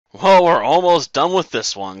Well, we're almost done with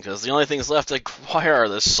this one, because the only things left to acquire are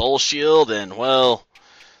the Soul Shield, and, well,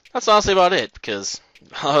 that's honestly about it, because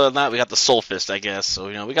other than that, we got the Soul Fist, I guess, so,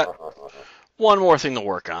 we got one more thing to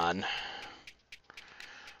work on.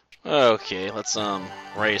 Okay, let's,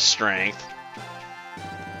 raise strength.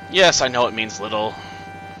 Yes, I know it means little.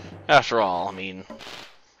 After all, I mean,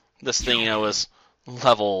 this thing, is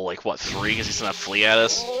level, like, what, 3, because he's gonna flee at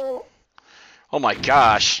us? Oh my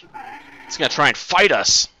gosh! It's gonna try and fight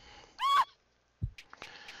us!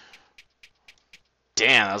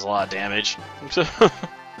 Damn, that was a lot of damage.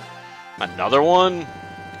 Another one?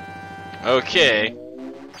 Okay.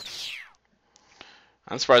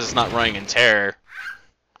 I'm surprised it's not running in terror.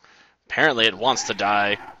 Apparently it wants to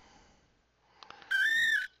die.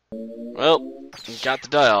 Well, got to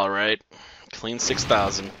die alright. Clean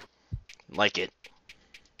 6,000. Like it.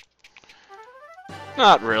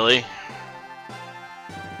 Not really.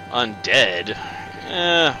 Undead?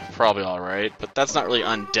 Probably alright, but that's not really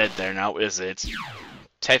undead there now, is it?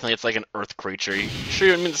 Technically, it's like an earth creature. You sure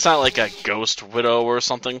you mean it's not like a ghost widow or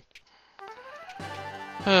something?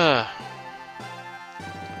 Well,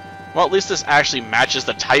 at least this actually matches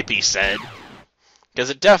the type he said.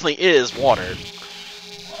 Because it definitely is water.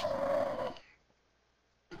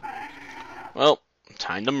 Well,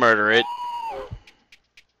 time to murder it.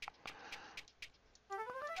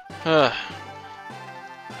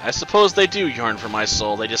 I suppose they do yearn for my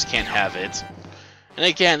soul, they just can't have it. And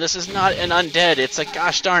again, this is not an undead, it's a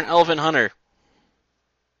gosh darn elven hunter.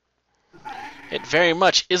 It very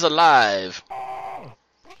much is alive.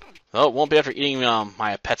 Oh, it won't be after eating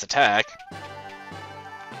my pet's attack.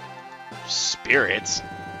 Spirits?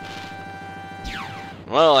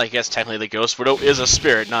 Well, I guess technically the Ghost Widow is a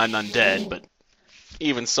spirit, not an undead, but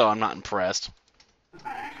even so, I'm not impressed.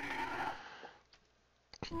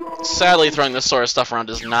 Sadly, throwing this sort of stuff around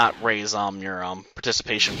does not raise your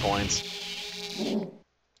participation points.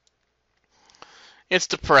 It's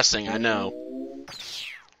depressing, I know.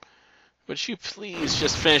 Would you please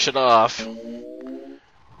just finish it off?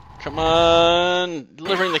 Come on,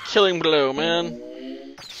 delivering the killing blow, man.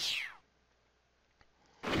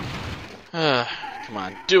 Come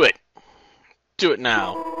on, do it. Do it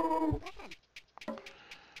now.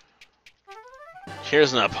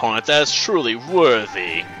 Here's an opponent that is truly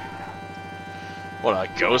worthy. What, a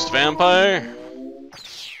ghost vampire?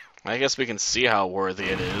 I guess we can see how worthy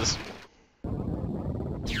it is.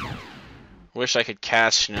 Wish I could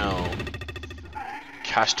cast,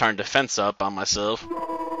 gosh darn defense up on myself.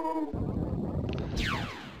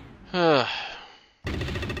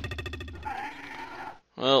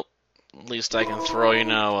 Well, at least I can throw,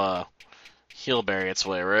 heal berry its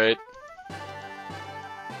way, right?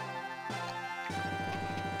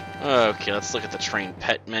 Okay, let's look at the trained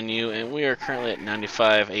pet menu, and we are currently at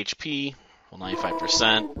 95 HP, well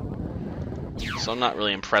 95%, so I'm not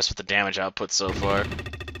really impressed with the damage output so far.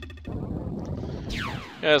 You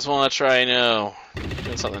guys want to try,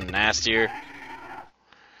 doing something nastier?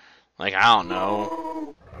 Like, I don't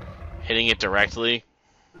know, hitting it directly?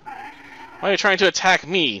 Why are you trying to attack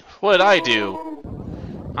me? What did I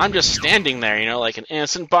do? I'm just standing there, like an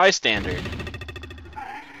innocent bystander.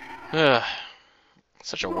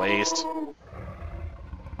 Such a waste.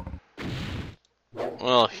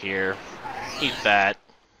 Well, here. Eat that.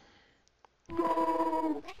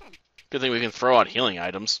 Good thing we can throw out healing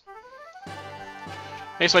items.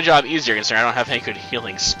 Makes my job easier considering I don't have any good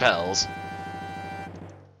healing spells.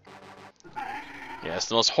 Yes,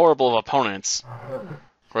 the most horrible of opponents. Of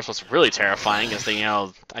course, what's really terrifying is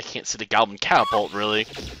that, I can't see the Goblin Catapult, really.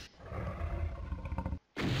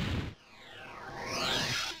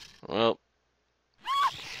 Well,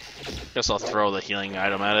 guess I'll throw the healing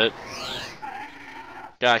item at it.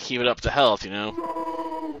 Gotta keep it up to health,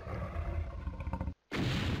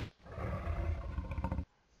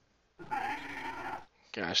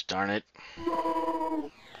 Gosh darn it.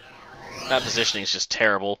 That positioning is just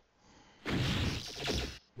terrible.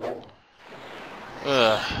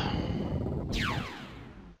 Ugh.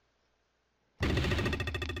 I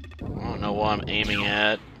don't know what I'm aiming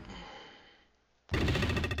at.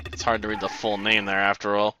 It's hard to read the full name there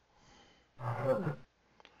after all.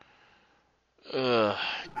 Ugh.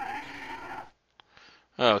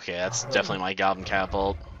 Okay, that's definitely my Goblin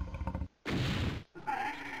Catapult.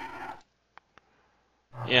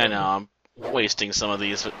 Yeah, no, I'm wasting some of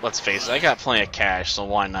these, but let's face it, I got plenty of cash, so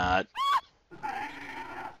why not?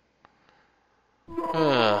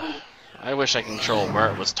 I wish I could control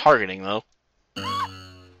where it was targeting, though.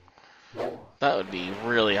 That would be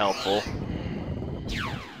really helpful.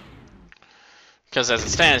 Because as it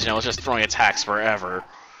stands, it's just throwing attacks wherever.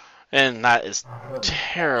 And that is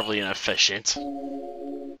terribly inefficient.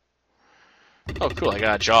 Oh, cool, I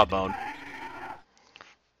got a jawbone.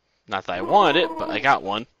 Not that I wanted it, but I got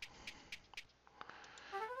one.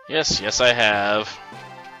 Yes, yes I have.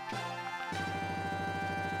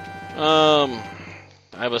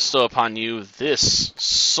 I bestow upon you this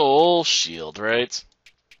soul shield, right?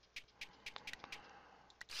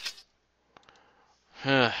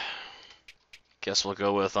 Guess we'll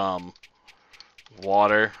go with,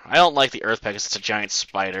 water. I don't like the earth pet because it's a giant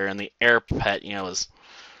spider, and the air pet, you know, is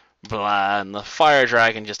blah, and the fire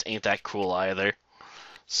dragon just ain't that cool either.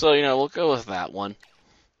 So, you know, we'll go with that one.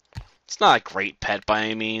 It's not a great pet by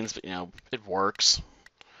any means, but, you know, it works.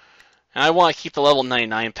 And I want to keep the level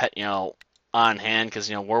 99 pet, you know, on hand, because,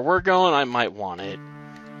 you know, where we're going, I might want it.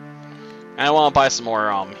 And I want to buy some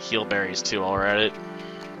more, heal berries, too, while we're at it.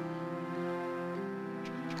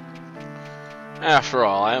 After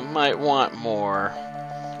all, I might want more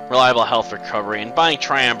reliable health recovery, and buying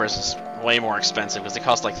triambers is way more expensive, because they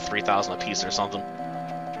cost like 3,000 a piece or something.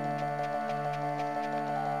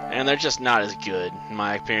 And they're just not as good, in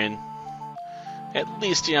my opinion. At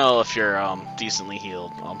least, you know, if you're decently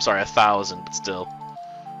healed. I'm sorry, 1,000, but still.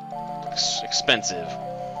 Expensive.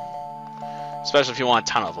 Especially if you want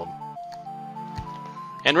a ton of them.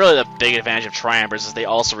 And really the big advantage of triambers is they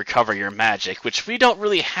also recover your magic, which we don't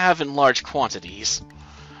really have in large quantities.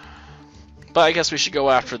 But I guess we should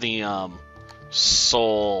go after the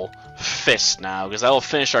soul fist now, because that will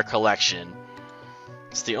finish our collection.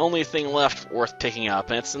 It's the only thing left worth picking up,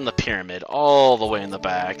 and it's in the pyramid, all the way in the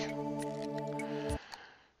back.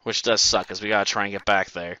 Which does suck, because we gotta try and get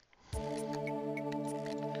back there.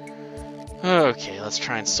 Okay, let's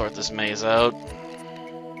try and sort this maze out.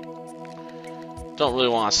 Don't really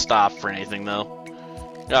want to stop for anything, though.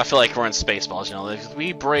 Yeah, I feel like we're in Spaceballs, you know, like,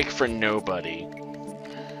 we break for nobody.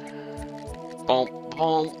 Boom,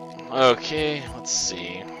 boom. Okay, let's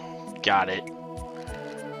see. Got it.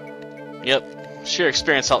 Yep, sheer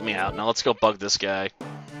experience helped me out. Now let's go bug this guy.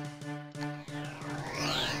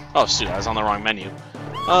 Oh, shoot, I was on the wrong menu.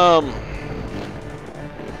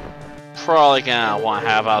 Probably gonna want to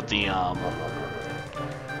have out the,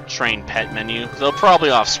 train pet menu. They'll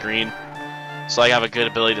probably off screen, so I have a good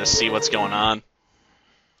ability to see what's going on.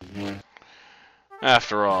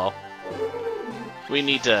 After all, we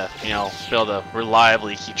need to, you know, be able to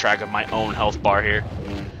reliably keep track of my own health bar here.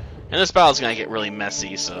 And this battle's gonna get really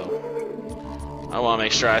messy, so I want to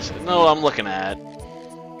make sure I know what I'm looking at.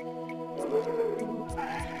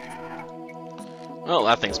 Well,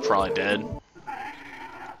 that thing's probably dead.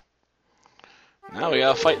 Now we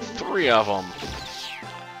gotta fight 3 of them.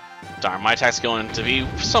 Darn, my attack's going to be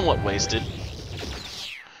somewhat wasted.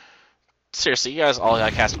 Seriously, you guys all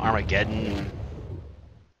gotta cast Armageddon.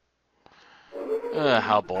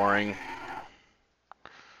 How boring.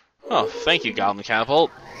 Oh, thank you, Goblin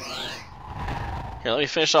Catapult. Here, let me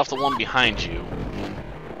finish off the one behind you.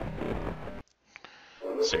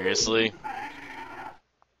 Seriously?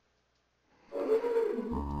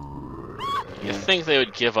 You'd think they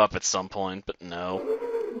would give up at some point, but no.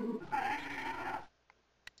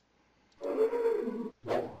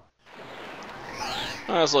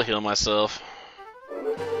 Might as well heal myself.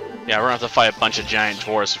 Yeah, we're gonna have to fight a bunch of giant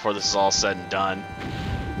dwarves before this is all said and done.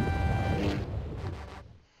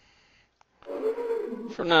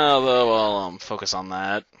 For now, though, I'll focus on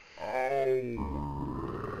that.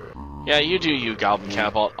 Yeah, you do you, Goblin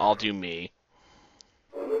Catapult. I'll do me.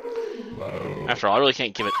 After all, I really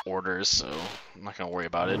can't give it orders, so I'm not gonna worry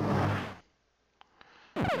about it.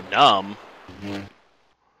 Numb?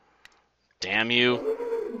 Damn you.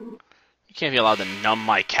 You can't be allowed to numb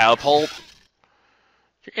my catapult.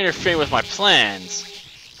 You're interfering with my plans.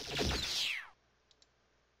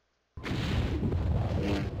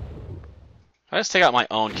 I just take out my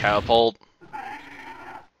own catapult.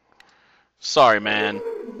 Sorry, man.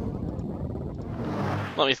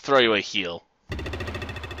 Let me throw you a heal.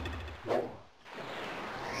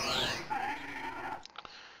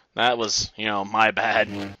 That was, you know, my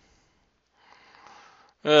bad.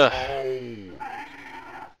 Ugh.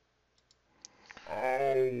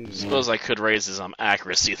 Suppose I could raise his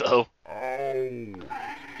accuracy, though.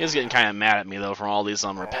 He's getting kind of mad at me, though, from all these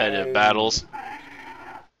repetitive battles.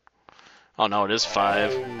 Oh no, it is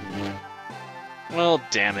 5. Well,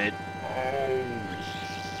 damn it.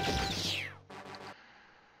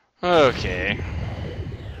 Okay.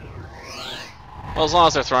 Well, as long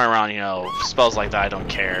as they're throwing around, you know, spells like that, I don't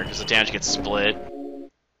care, because the damage gets split.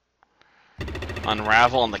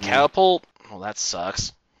 Unravel on the catapult? Well, that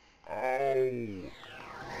sucks.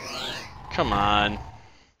 Come on.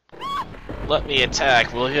 Let me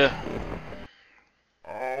attack, will ya?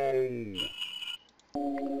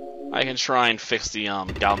 I can try and fix the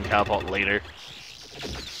Goblin Catapult later.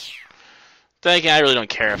 Then again, I really don't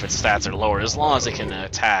care if its stats are lower, as long as it can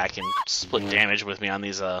attack and split damage with me on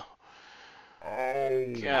these, gosh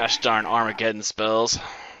darn Armageddon spells.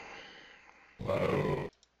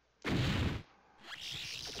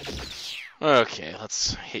 Okay,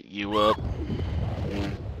 let's hit you up.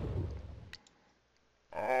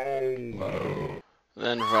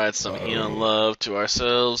 Then provide some healing love to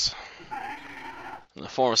ourselves in the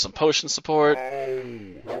form of some potion support.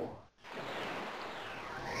 And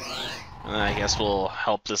then I guess we'll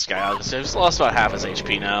help this guy out, because he's lost about half his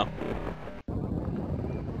HP now.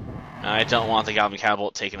 And I don't want the Goblin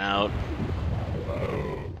Catapult taken out.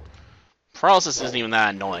 Paralysis isn't even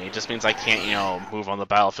that annoying, it just means I can't, you know, move on the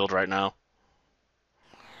battlefield right now.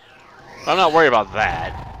 But I'm not worried about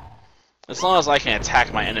that. As long as I can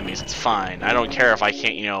attack my enemies, it's fine. I don't care if I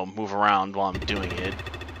can't, you know, move around while I'm doing it.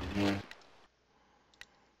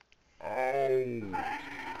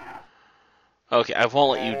 Okay, I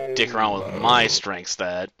won't let you dick around with my strength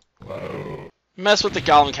stat. Mess with the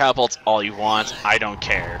Goblin Catapults all you want, I don't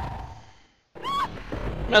care.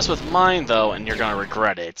 Mess with mine, though, and you're gonna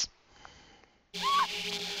regret it.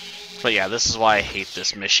 But yeah, this is why I hate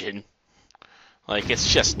this mission. Like,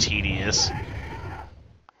 it's just tedious.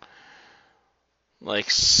 Like,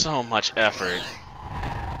 so much effort.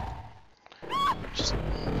 Just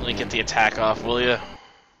let me get the attack off, will ya?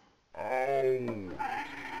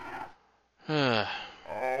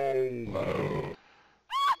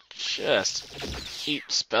 Just eat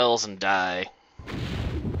spells and die.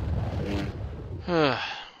 Come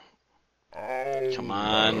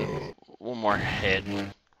on. One more hit.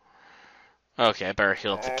 Okay, I better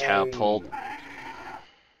heal up the catapult.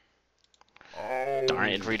 Darn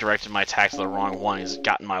it, it redirected my attack to the wrong one. He's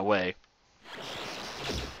got in my way.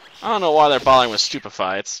 I don't know why they're bothering with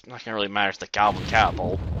Stupefy. It's not gonna really matter to the Goblin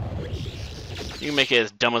Catapult. You can make it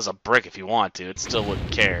as dumb as a brick if you want to. It still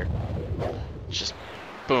wouldn't care. Just,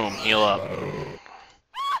 boom, heal up.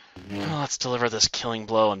 Well, let's deliver this killing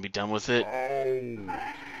blow and be done with it.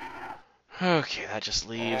 Okay, that just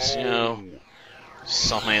leaves, you know,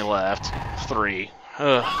 so many left. 3.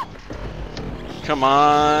 Ugh. Come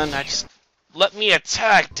on, let me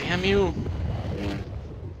attack, damn you!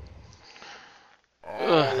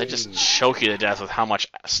 Ugh, they just choke you to death with how much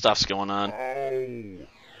stuff's going on.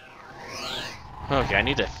 Okay, I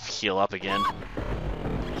need to heal up again.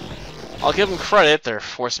 I'll give them credit, they're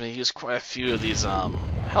forcing me to use quite a few of these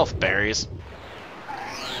health berries.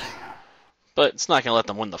 But it's not going to let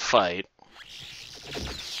them win the fight.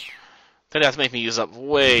 They'd have to make me use up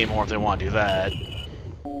way more if they want to do that.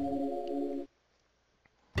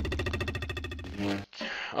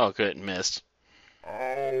 Oh, good, it missed.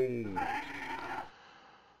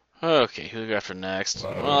 Okay, who do we go after next?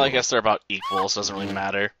 Well, I guess they're about equal, so it doesn't really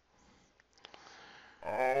matter.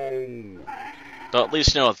 But at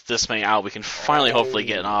least, you know, with this many out, we can finally hopefully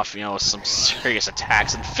get off, you know, some serious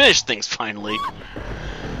attacks and finish things finally.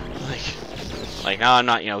 Like now I'm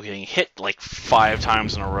not, you know, getting hit like 5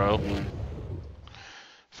 times in a row.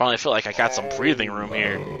 Finally feel like I got some breathing room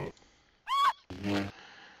here.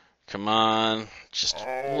 Come on, just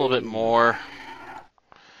a little bit more.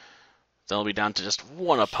 Then we'll be down to just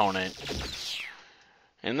one opponent.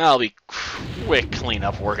 And that'll be quick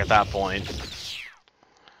cleanup work at that point.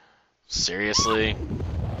 Seriously?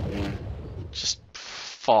 Just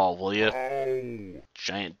fall, will ya?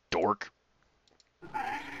 Giant dork.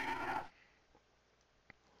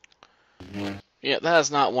 Yeah, that is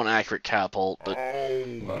not one accurate catapult, but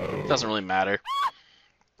it doesn't really matter.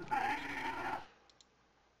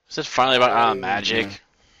 Is it finally about magic?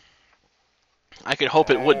 I could hope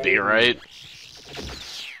it would be, right?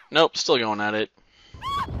 Nope, still going at it.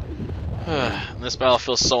 This battle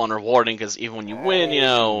feels so unrewarding because even when you win, you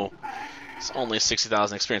know, it's only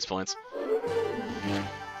 60,000 experience points.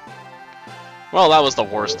 Well, that was the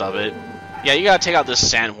worst of it. Yeah, you gotta take out this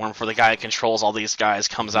sandworm before the guy that controls all these guys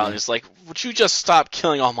comes out and is like, would you just stop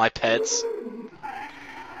killing all my pets?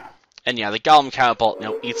 And yeah, the Goblin Catapult, you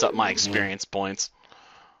know, eats up my experience points.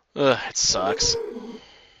 Ugh, it sucks.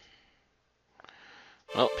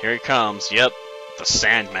 Well, here he comes. Yep, the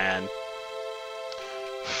Sandman.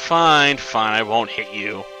 Fine, fine, I won't hit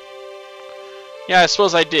you. Yeah, I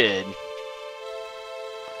suppose I did.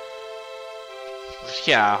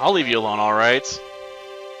 Yeah, I'll leave you alone, alright?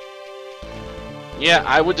 Yeah,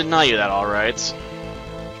 I would deny you that, alright?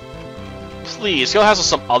 Please, go hassle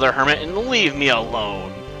some other hermit and leave me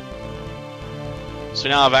alone. So we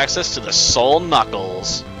now have access to the Soul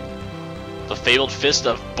Knuckles. The fabled fist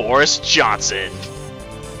of Boris Johnson.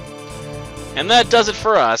 And that does it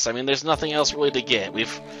for us. I mean, there's nothing else really to get.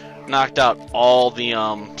 We've knocked out all the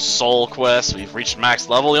soul quests. We've reached max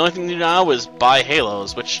level. The only thing to do now is buy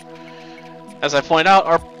halos, which as I point out,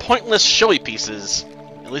 are pointless showy pieces.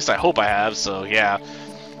 At least I hope I have, so yeah.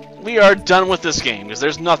 We are done with this game, because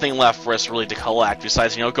there's nothing left for us really to collect,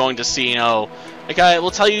 besides, going to see, a guy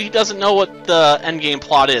will tell you he doesn't know what the endgame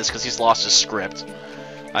plot is, because he's lost his script.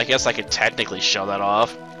 I guess I could technically show that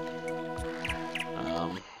off.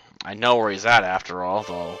 I know where he's at, after all,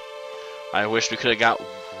 though I wish we could have got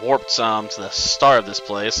warped to the start of this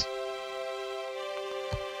place.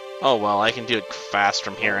 Oh well, I can do it fast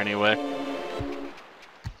from here anyway.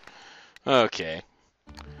 Okay.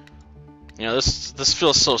 This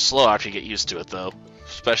feels so slow after you get used to it, though.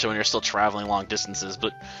 Especially when you're still traveling long distances,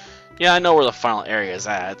 but yeah, I know where the final area is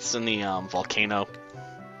at. It's in the volcano.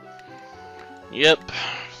 Yep.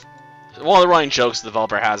 One of the running jokes the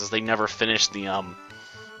developer has is they never finish the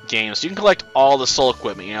game, so you can collect all the soul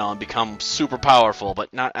equipment, and become super powerful,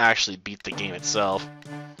 but not actually beat the game itself.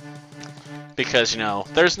 Because,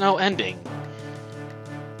 there's no ending.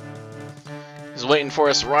 He's waiting for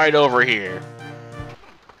us right over here.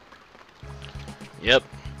 Yep.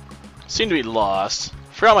 Seem to be lost.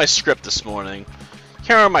 Forgot my script this morning. Can't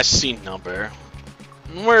remember my scene number.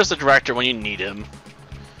 Where's the director when you need him?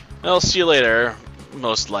 I'll see you later,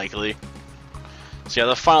 most likely. So yeah,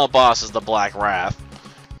 the final boss is the Black Wrath.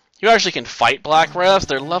 You actually can fight Black Wraths.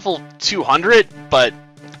 They're level 200, but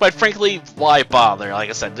quite frankly, why bother?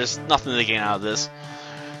 Like I said, there's nothing to gain out of this.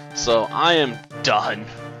 So I am done.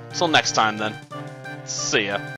 Till next time then. See ya.